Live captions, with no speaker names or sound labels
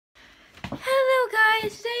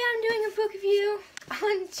guys, today I'm doing a book review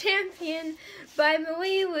on Champion by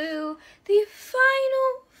Marie Lu, the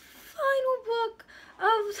final book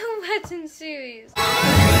of the Legend series. I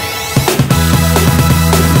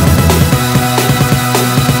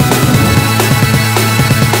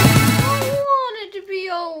want it to be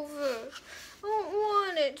over. I don't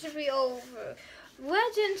want it to be over.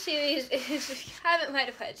 Legend series is, if you haven't read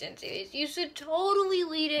a Legend series, you should totally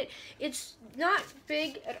read it. It's not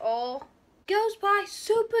big at all. Goes by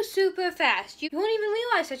super fast. You won't even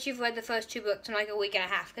realize that you've read the first two books in like a week and a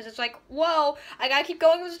half, because it's like, whoa, I gotta keep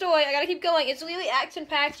going with the story, I gotta keep going. It's really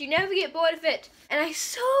action-packed, you never get bored of it. And I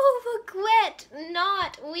so regret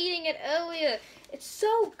not reading it earlier. It's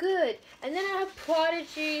so good. And then I have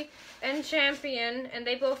Prodigy and Champion, and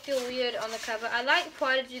they both feel weird on the cover. I like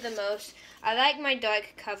Prodigy the most. I like my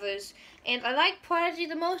dark covers. And I like Prodigy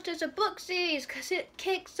the most as a book series, because it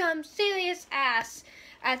kicks some serious ass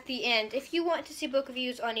at the end. If you want to see book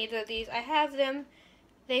reviews on either of these, I have them.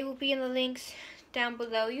 They will be in the links down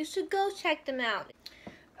below. You should go check them out.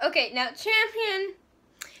 Okay, now Champion.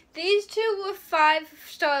 These two were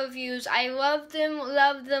 5-star reviews. I loved them,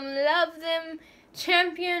 loved them, loved them.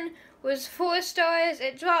 Champion was 4 stars.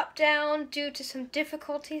 It dropped down due to some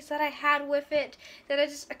difficulties that I had with it that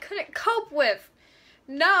I couldn't cope with.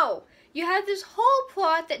 No. You have this whole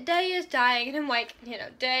plot that Day is dying, and I'm like, you know,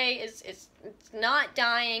 Day is not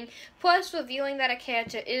dying. Plus, revealing that a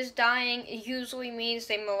character is dying usually means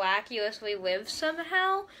they miraculously live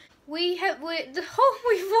somehow. We've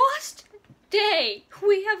lost Day.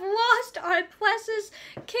 We have lost our precious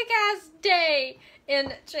kick-ass Day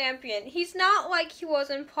in Champion. He's not like he was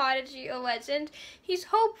in Prodigy or Legend. He's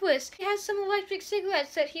hopeless. He has some electric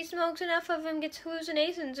cigarettes that he smokes enough of and gets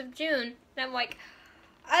hallucinations of June. And I'm like,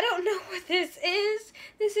 I don't know what this is.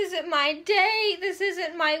 This isn't my Day. This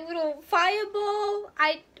isn't my little fireball.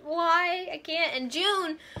 Why? I can't. And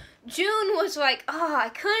June was like, oh, I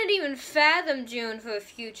couldn't even fathom June for a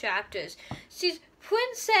few chapters. She's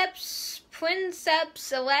Princeps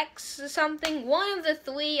Alex or something. One of the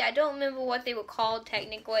 3. I don't remember what they were called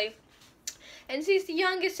technically. And she's the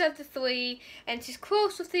youngest of the 3. And she's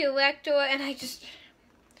close with the Elector. And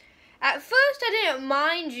at first, I didn't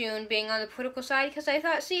mind June being on the political side because I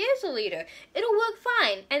thought she is a leader. It'll work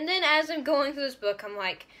fine. And then as I'm going through this book, I'm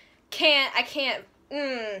like, I can't,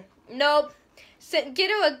 nope. Get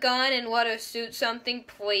her a gun and let her shoot something,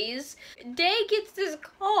 please. Day gets this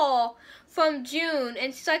call from June,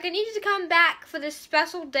 and she's like, I need you to come back for this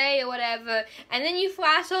special day or whatever. And then you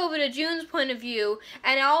flash over to June's point of view,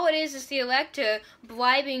 and all it is the Elector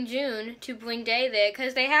bribing June to bring Day there,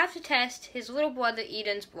 because they have to test his little brother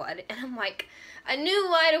Eden's blood. And I'm like, I knew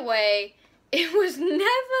right away it was never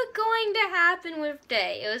going to happen with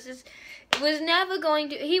Day. It was never going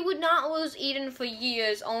to. He would not lose Eden for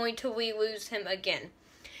years, only to lose him again.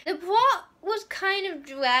 The plot was kind of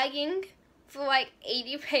dragging for like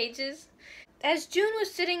 80 pages. As June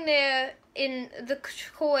was sitting there in the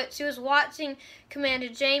court, she was watching Commander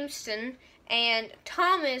Jameson and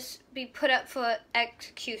Thomas be put up for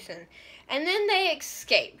execution. And then they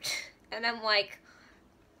escaped. And I'm like,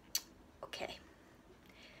 okay.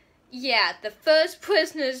 Yeah, the first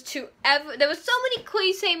prisoners to ever. There were so many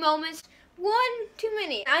cliche moments. One too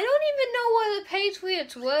many. I don't even know where the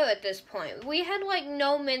Patriots were at this point. We had like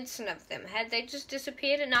no mention of them. Had they just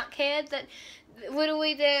disappeared and not cared that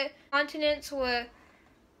literally their continents were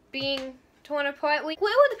being torn apart? Where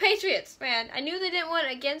were the Patriots, man? I knew they didn't want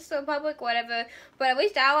against the Republic, whatever, but at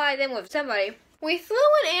least ally them with somebody. We threw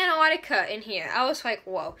an Antarctica in here. I was like,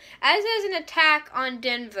 whoa. As there's an attack on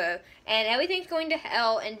Denver, and everything's going to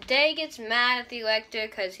hell, and Day gets mad at the Elector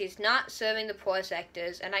because he's not serving the poor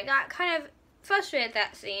sectors, and I got kind of frustrated at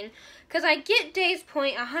that scene, because I get Day's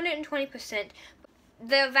point 120%.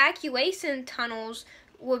 The evacuation tunnels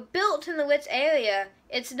were built in the Wits area.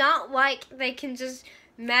 It's not like they can just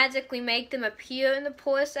magically make them appear in the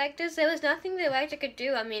poor sectors. There was nothing the Elector could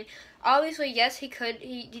do. I mean, obviously, yes, he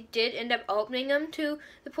did end up opening them to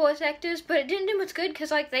the poor sectors, but it didn't do much good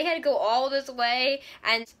because, like, they had to go all this way,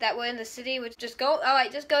 and that way in the city would just go,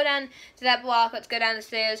 alright, just go down to that block, let's go down the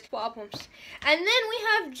stairs, problems. And then we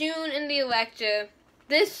have June and the Elector.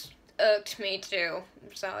 This irked me too,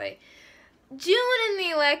 I'm sorry. June and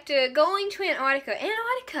the Elector going to Antarctica.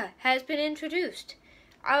 Antarctica has been introduced.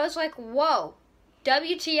 I was like, whoa,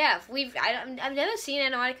 WTF. I've never seen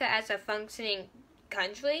Antarctica as a functioning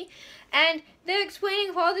country, and they're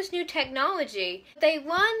explaining all this new technology. They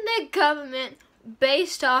run their government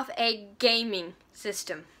based off a gaming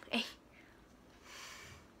system.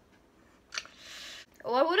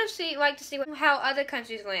 Well, I would have liked to see how other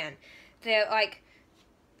countries ran their, like,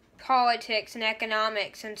 politics and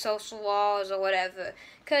economics and social laws or whatever.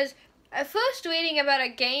 Because at first reading about a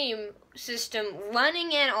game system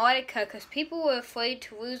running Antarctica because people were afraid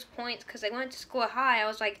to lose points because they wanted to score high, I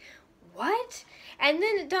was like, what? And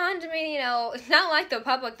then it dawned on me, it's not like the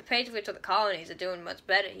Republic, the Patriots, or the colonies are doing much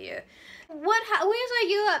better here. Where's our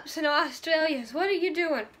Europes and our Australians? What are you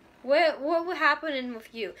doing? What happening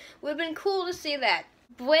with you? It would have been cool to see that.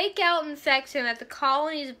 Breakout infection that the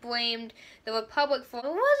colonies blamed the Republic for. It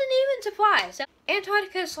wasn't even surprised.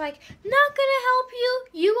 Antarctica's like, not gonna help you.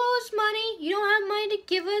 You owe us money. You don't have money to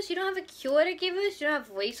give us. You don't have a cure to give us. You don't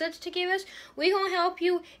have research to give us. We gonna help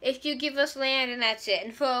you if you give us land, and that's it.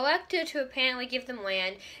 And for an elector to apparently give them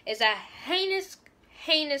land is a heinous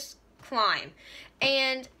crime.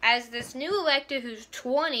 And as this new elector who's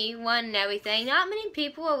 20 won and everything, not many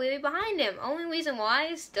people are really behind him. Only reason why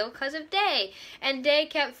is still because of Day. And Day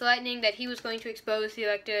kept threatening that he was going to expose the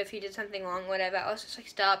elector if he did something wrong, whatever. I was just like,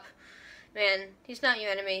 stop. Man, he's not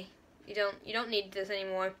your enemy. You don't need this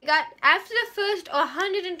anymore. After the first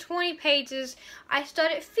 120 pages, I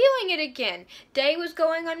started feeling it again. Day was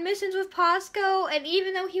going on missions with Pasco, and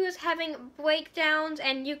even though he was having breakdowns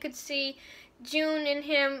and you could see June and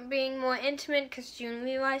him being more intimate because June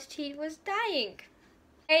realized he was dying.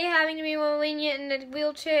 Day having to be more lenient in the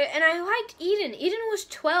wheelchair, and I liked Eden. Eden was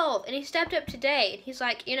 12, and he stepped up to Day, and he's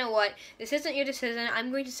like, you know what, this isn't your decision,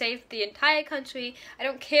 I'm going to save the entire country, I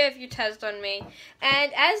don't care if you test on me.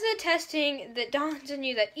 And as they're testing, it dawns on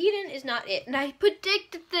you that Eden is not it, and I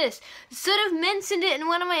predicted this. Sort of mentioned it in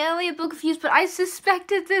one of my earlier book reviews, but I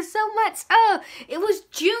suspected this so much. It was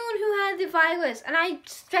June who had the virus, and I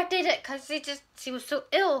suspected it because she was so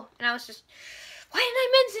ill, and I was just, why didn't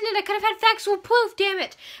I mention it? I could have had factual proof, damn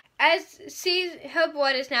it. As her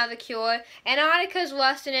blood is now the cure, Antarctica's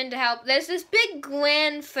lusting in to help. There's this big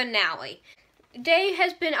grand finale. Day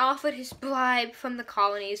has been offered his bribe from the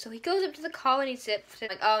colonies, so he goes up to the colony ship,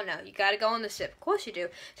 like, oh no, you gotta go on the ship. Of course you do.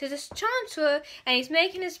 So this chancellor, and he's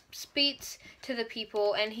making his speech to the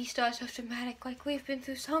people, and he starts off dramatic, like, we've been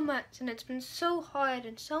through so much, and it's been so hard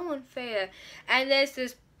and so unfair. And there's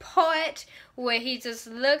this part where he just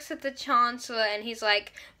looks at the chancellor and he's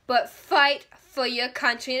like, but fight for your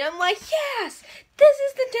country. And I'm like, yes, this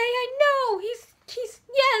is the day I know. He's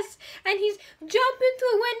yes, and he's jumping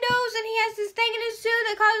through windows, and he has this thing in his suit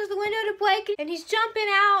that causes the window to break, and he's jumping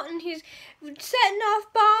out, and he's setting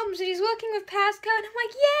off bombs, and he's working with Pasco, and I'm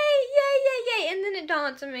like, yay, yay, yay, yay. And then it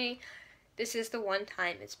dawns on me, this is the one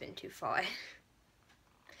time it's been too far.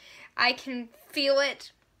 I can feel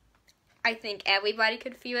it. I think everybody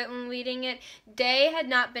could feel it when reading it. Day had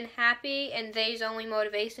not been happy, and Day's only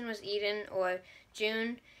motivation was Eden or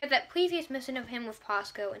June. That previous mission of him with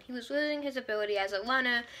Pasco, and he was losing his ability as a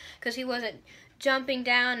runner because he wasn't jumping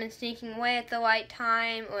down and sneaking away at the right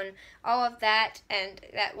time and all of that. And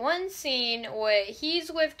that one scene where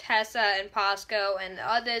he's with Tessa and Pasco and the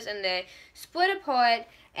others, and they split apart,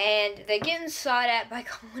 and they're getting shot at by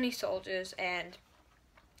colony soldiers, and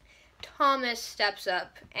Thomas steps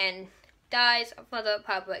up and dies for the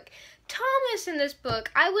Republic. Thomas in this book,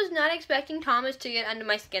 I was not expecting Thomas to get under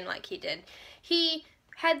my skin like he did. He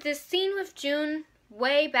had this scene with June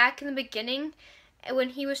way back in the beginning when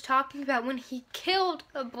he was talking about when he killed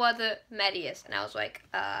a brother Medius, and I was like,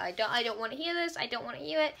 I don't want to hear this. I don't want to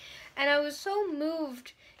hear it. And I was so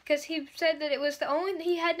moved because he said that it was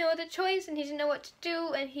he had no other choice, and he didn't know what to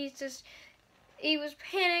do, and he was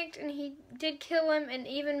panicked, and he did kill him, and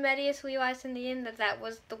even Medius realized in the end that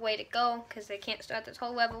was the way to go, because they can't start this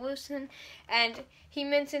whole revolution. And he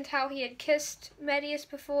mentioned how he had kissed Medius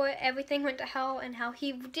before everything went to hell, and how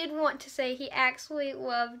he did want to say he actually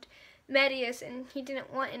loved Medius, and he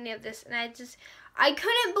didn't want any of this. And I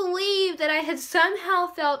couldn't believe that I had somehow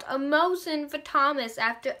felt emotion for Thomas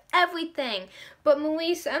after everything, but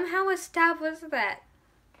Marie somehow established that.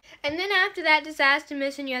 And then after that disaster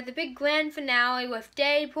mission, you have the big grand finale with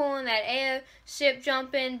Day pulling that airship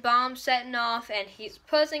jumping, bombs setting off, and he's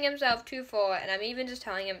pushing himself too far, and I'm even just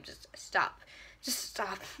telling him, just stop,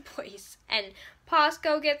 please. And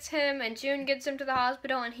Pasco gets him, and June gets him to the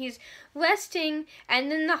hospital, and he's resting,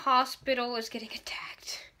 and then the hospital is getting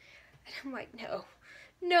attacked. And I'm like,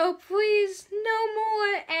 no, please, no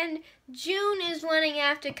more. And June is running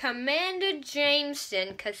after Commander Jameson,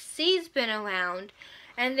 because she's been around.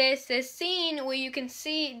 And there's this scene where you can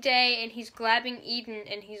see Day, and he's grabbing Eden,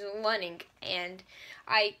 and he's running. And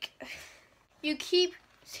you keep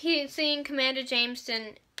seeing Commander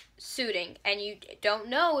Jameson suiting, and you don't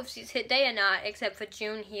know if she's hit Day or not, except for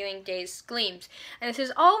June hearing Day's screams. And this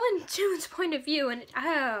is all in June's point of view, and it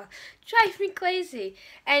drives me crazy.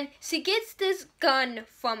 And she gets this gun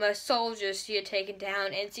from a soldier she had taken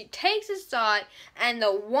down, and she takes a shot, and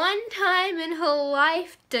the one time in her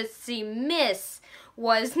life does she miss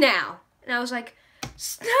was now. And I was like,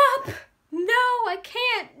 stop! No, I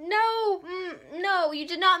can't. No, no, you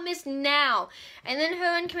did not miss now. And then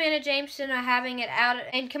her and Commander Jameson are having it out,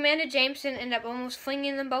 and Commander Jameson ended up almost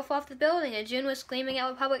flinging them both off the building, and June was screaming at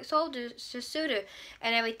Republic soldiers to shoot her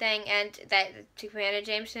and everything, and that Commander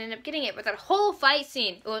Jameson ended up getting it. But that whole fight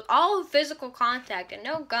scene, it was all physical contact and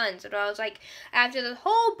no guns. And I was like, after the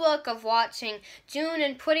whole book of watching June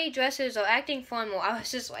in pretty dresses or acting formal, I was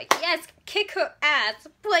just like, yes, kick her ass,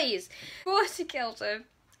 please. Before she kills her,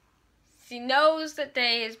 she knows that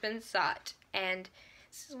Day has been shot, and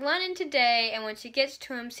she's running to Day, and when she gets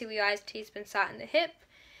to him, she realizes he's been shot in the hip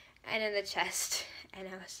and in the chest. And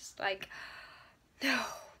I was just like, no.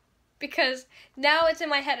 Because now it's in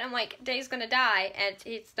my head, I'm like, Day's gonna die, and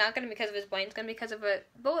it's not gonna be because of his brain, it's gonna be because of a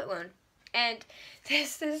bullet wound. And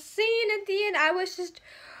there's this scene at the end, I was just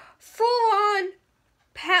full on,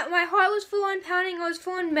 my heart was full on pounding, I was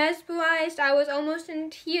full on mesmerized, I was almost in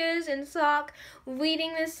tears and shock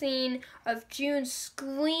reading the scene of June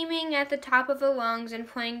screaming at the top of her lungs and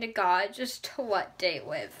praying to God just to let Day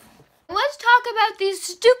live. Let's talk about these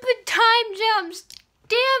stupid time jumps.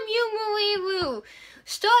 Damn you, Marie Lou.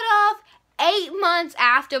 Start off 8 months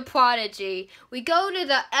after Prodigy. We go to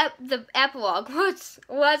the epilogue.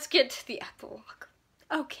 Let's get to the epilogue.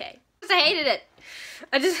 Okay. I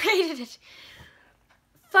just hated it.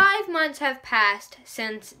 5 months have passed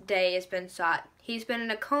since Day has been shot. He's been in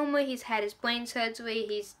a coma, he's had his brain surgery,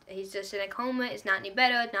 he's just in a coma, it's not any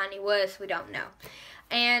better, not any worse, we don't know.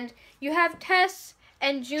 And you have Tess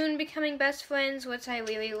and June becoming best friends, which I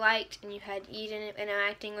really liked, and you had Eden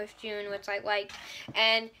interacting with June, which I liked.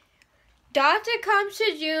 And Doctor comes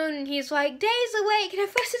to June and he's like, Day's awake, and at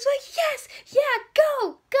first it's like, yes, yeah,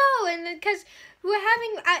 go, and then because we're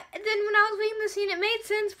having, then when I was reading the scene, it made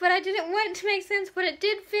sense, but I didn't want it to make sense, but it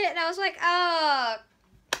did fit, and I was like,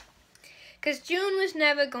 because June was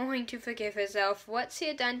never going to forgive herself for what she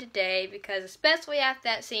had done to Day, because especially after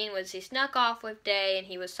that scene when she snuck off with Day, and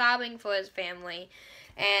he was sobbing for his family,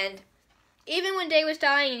 and even when Day was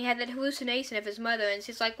dying, and he had that hallucination of his mother, and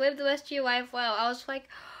she's like, live the rest of your life well, I was like,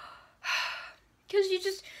 because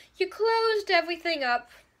you closed everything up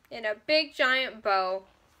in a big giant bow.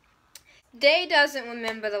 Day doesn't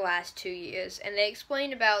remember the last 2 years, and they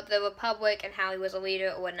explained about the Republic and how he was a leader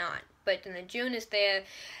or not. But then June is there,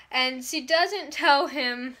 and she doesn't tell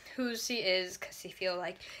him who she is, because she feels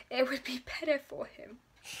like it would be better for him.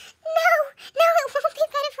 No, it won't be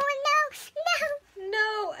better for him,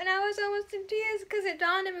 no, and I was almost in tears, because it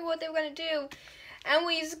dawned on me what they were going to do. And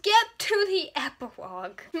we skip to the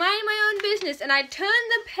epilogue. Minding my own business, and I turned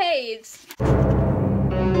the page.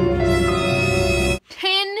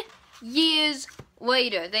 10 years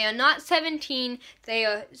later. They are not 17. They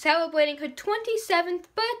are celebrating her 27th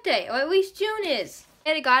birthday, or at least June is.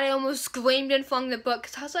 And God, I almost screamed and flung the book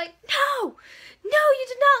because I was like, no, you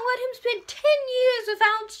did not let him spend 10 years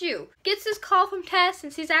without you. Gets this call from Tess,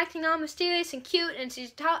 and she's acting all mysterious and cute, and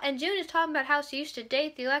June is talking about how she used to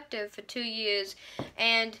date the Elector for 2 years,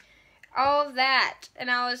 and all of that. And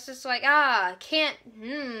I was just like, can't,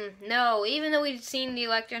 no. Even though we'd seen the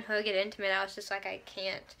Elector and her get intimate, I was just like, I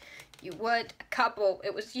can't. You weren't a couple.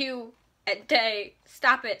 It was you and Day.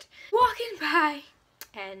 Stop it. Walking by,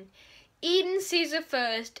 and Eden sees her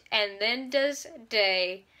first, and then does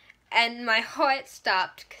Day, and my heart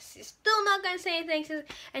stopped, because she's still not going to say anything,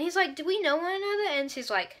 and he's like, do we know one another? And she's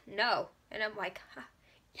like, no, and I'm like,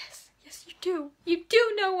 yes, you do. You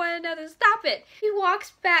do know one another. Stop it. He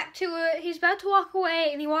walks back to her. He's about to walk away,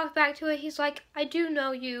 and he walks back to her. He's like, I do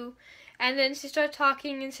know you. And then she starts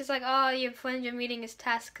talking, and she's like, oh, your friend you're meeting is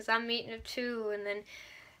Tess, because I'm meeting her too. And then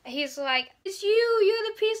he's like, it's you.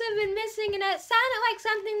 You're the piece I've been missing. And it sounded like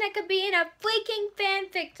something that could be in a freaking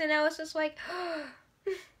fanfic. And I was just like,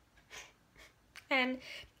 and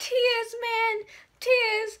tears, man,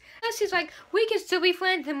 tears. And she's like, we can still be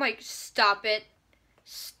friends. I'm like, stop it,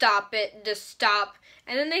 just stop.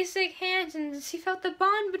 And then they shake hands, and she felt the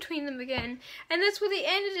bond between them again. And that's where they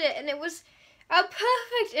ended it, and it was a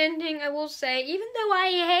perfect ending, I will say. Even though I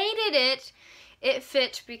hated it, it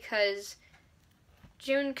fit because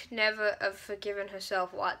June could never have forgiven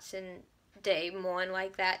herself watching Day mourn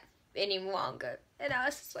like that any longer. And I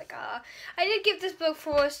was just like, ah. I did give this book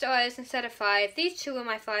 4 stars instead of 5. These 2 were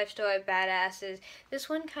my 5-star badasses. This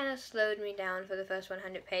one kind of slowed me down for the first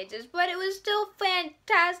 100 pages, but it was still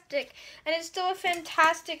fantastic. And it's still a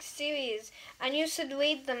fantastic series. And you should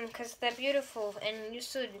read them because they're beautiful. And you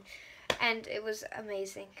should. And it was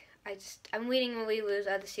amazing. I'm reading Marilu's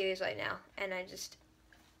other series right now. And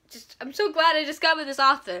I'm so glad I discovered this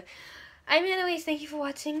author. I'm Annalyse. Thank you for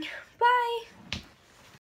watching. Bye.